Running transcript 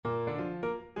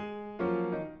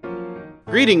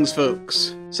Greetings,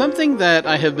 folks. Something that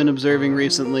I have been observing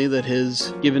recently that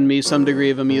has given me some degree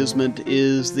of amusement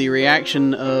is the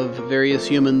reaction of various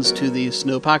humans to the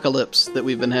snowpocalypse that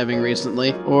we've been having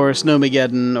recently, or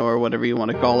Snowmageddon, or whatever you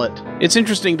want to call it. It's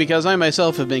interesting because I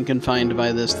myself have been confined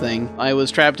by this thing. I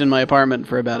was trapped in my apartment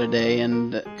for about a day,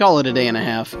 and call it a day and a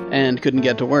half, and couldn't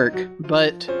get to work.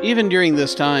 But even during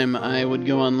this time, I would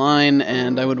go online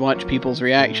and I would watch people's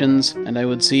reactions, and I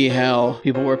would see how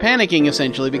people were panicking,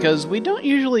 essentially, because we don't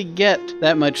usually get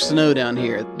that much snow down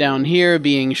here. Down here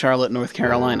being Charlotte, North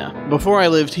Carolina. Before I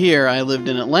lived here, I lived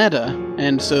in Atlanta,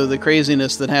 and so the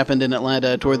craziness that happened in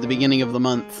Atlanta toward the beginning of the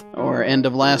month, or end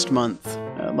of last month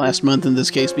in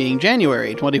this case being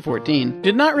January 2014,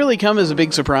 did not really come as a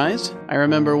big surprise. I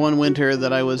remember one winter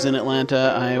that I was in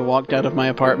Atlanta, I walked out of my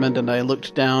apartment and I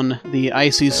looked down the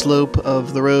icy slope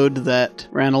of the road that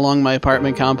ran along my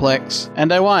apartment complex,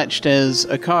 and I watched as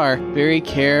a car very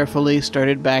carefully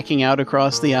started backing out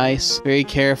across the ice, very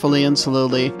carefully and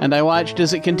slowly, and I watched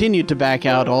as it continued to back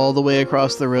out all the way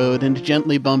across the road and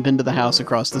gently bump into the house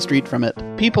across the street from it.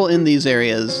 People in these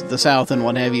areas, the South and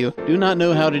what have you, do not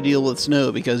know how to deal with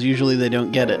snow because usually they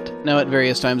don't get it. Now, at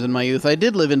various times in my youth, I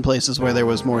did live in places where there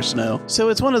was more snow, so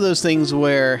it's one of those things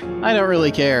where I don't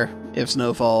really care if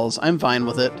snow falls. I'm fine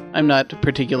with it. I'm not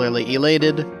particularly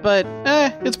elated, but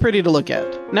it's pretty to look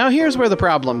at. Now here's where the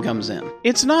problem comes in.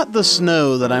 It's not the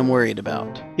snow that I'm worried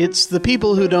about. It's the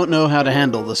people who don't know how to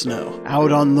handle the snow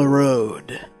out on the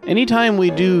road. Anytime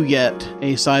we do get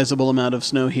a sizable amount of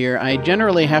snow here, I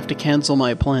generally have to cancel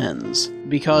my plans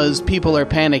because people are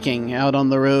panicking out on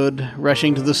the road,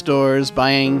 rushing to the stores,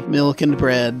 buying milk and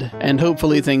bread, and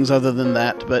hopefully things other than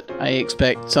that, but I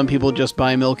expect some people just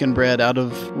buy milk and bread out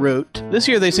of rote. This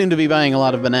year they seem to be buying a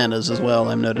lot of bananas as well,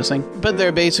 I'm noticing. But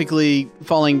they're basically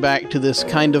falling back to this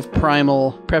kind of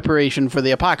primal preparation for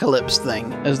the apocalypse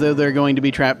thing, as though they're going to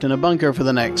be trapped in a bunker for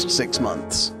the next 6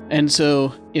 months. And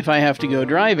so, if I have to go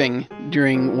driving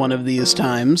during one of these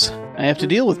times, I have to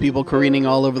deal with people careening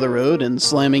all over the road and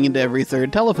slamming into every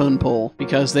third telephone pole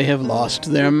because they have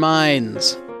lost their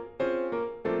minds.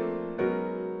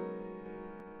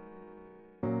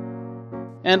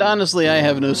 And honestly, I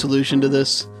have no solution to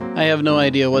this. I have no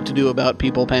idea what to do about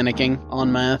people panicking en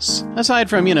masse. Aside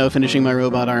from, finishing my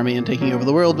robot army and taking over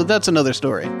the world, but that's another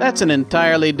story. That's an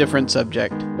entirely different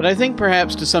subject. But I think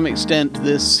perhaps to some extent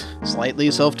this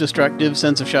slightly self-destructive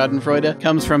sense of schadenfreude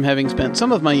comes from having spent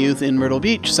some of my youth in Myrtle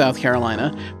Beach, South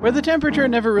Carolina, where the temperature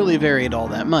never really varied all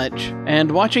that much,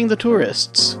 and watching the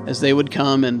tourists as they would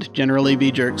come and generally be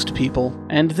jerks to people,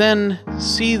 and then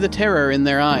see the terror in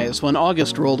their eyes when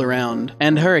August rolled around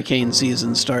and hurricane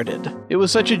season started. It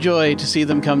was such a joy to see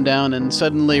them come down and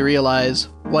suddenly realize,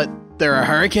 what, there are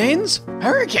hurricanes?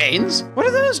 Hurricanes? What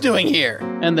are those doing here?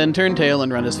 And then turn tail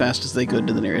and run as fast as they could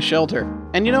to the nearest shelter.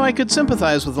 And I could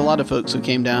sympathize with a lot of folks who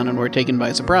came down and were taken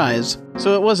by surprise.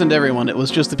 So it wasn't everyone, it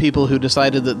was just the people who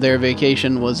decided that their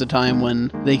vacation was a time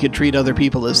when they could treat other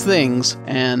people as things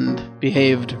and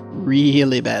behaved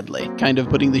really badly, kind of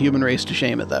putting the human race to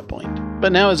shame at that point.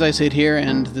 But now as I sit here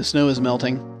and the snow is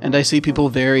melting, and I see people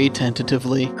very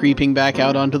tentatively creeping back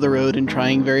out onto the road and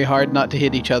trying very hard not to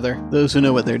hit each other, those who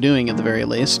know what they're doing at the very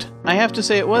least, I have to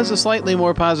say it was a slightly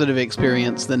more positive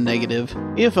experience than negative,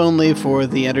 if only for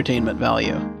the entertainment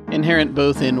value. Inherent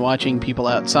both in watching people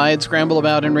outside scramble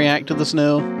about and react to the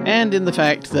snow, and in the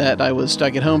fact that I was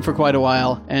stuck at home for quite a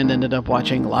while and ended up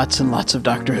watching lots and lots of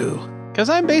Doctor Who. Because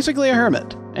I'm basically a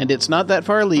hermit, and it's not that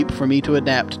far a leap for me to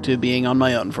adapt to being on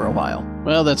my own for a while.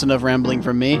 Well, that's enough rambling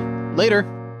from me. Later!